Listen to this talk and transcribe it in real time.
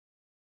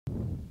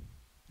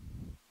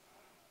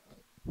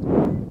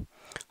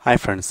Hi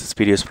friends, this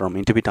video is from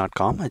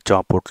interview.com, a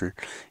job portal.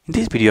 In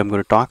this video, I'm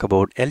going to talk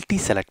about LT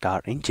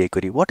selector in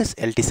Jquery. What is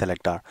LT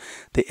selector?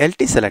 The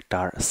LT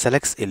selector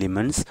selects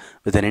elements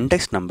with an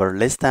index number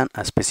less than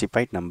a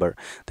specified number.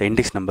 The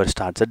index number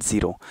starts at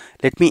 0.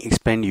 Let me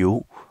explain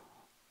you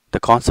the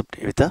concept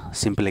with a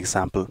simple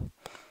example.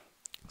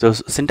 The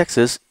syntax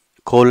is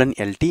colon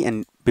LT,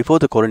 and before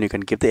the colon you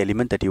can give the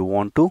element that you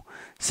want to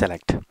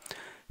select.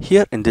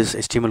 Here in this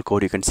HTML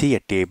code you can see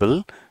a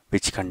table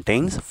which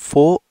contains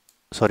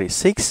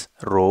 6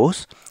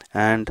 rows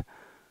and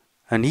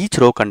each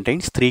row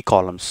contains 3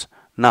 columns.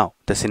 Now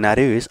the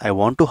scenario is I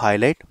want to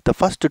highlight the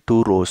first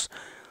 2 rows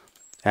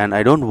and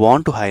I don't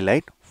want to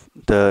highlight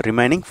the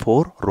remaining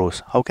 4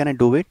 rows. How can I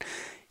do it?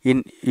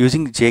 In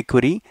using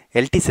Jquery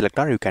LT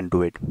selector you can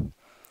do it.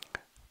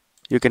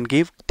 You can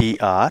give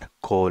tr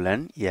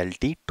colon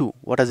lt2.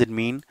 What does it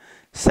mean?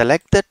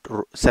 Select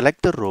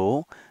the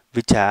row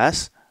which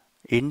has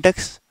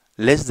index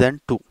less than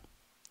 2.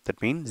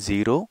 That means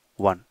 0,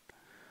 1.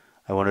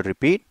 I want to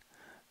repeat.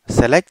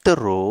 Select the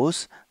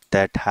rows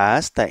that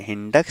has the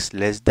index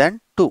less than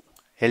 2.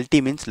 LT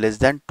means less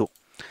than 2.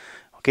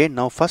 Okay,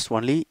 now first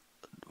row,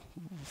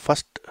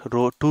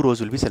 2 rows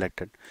will be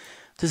selected.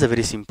 This is a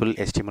very simple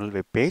HTML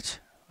web page.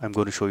 I'm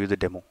going to show you the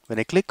demo. When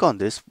I click on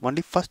this,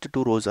 only first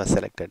 2 rows are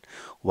selected.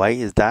 Why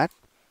is that?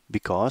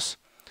 Because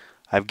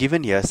I've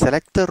given here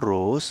select the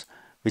rows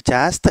which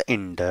has the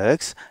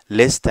index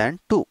less than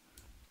 2.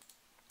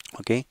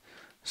 Okay,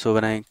 so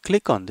when I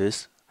click on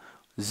this,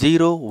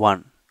 0,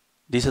 1,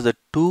 these are the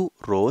 2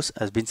 rows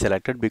has been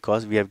selected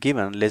because we have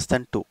given less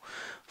than 2.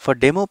 For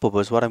demo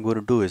purpose, what I'm going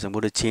to do is I'm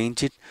going to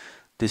change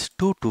this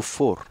 2 to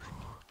 4.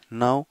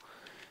 Now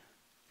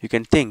you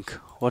can think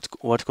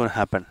what's going to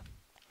happen.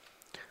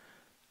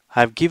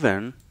 I've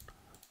given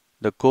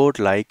the code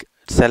like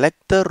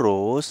select the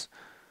rows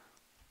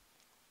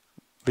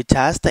which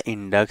has the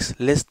index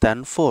less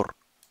than 4.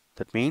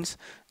 That means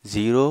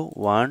 0,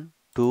 1,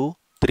 2,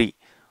 3.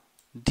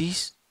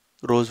 These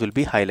rows will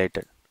be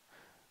highlighted.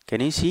 Can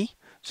you see?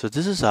 So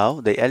this is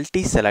how the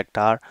LT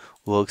selector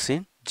works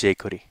in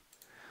Jquery.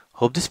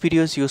 Hope this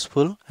video is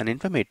useful and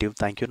informative.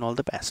 Thank you and all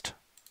the best.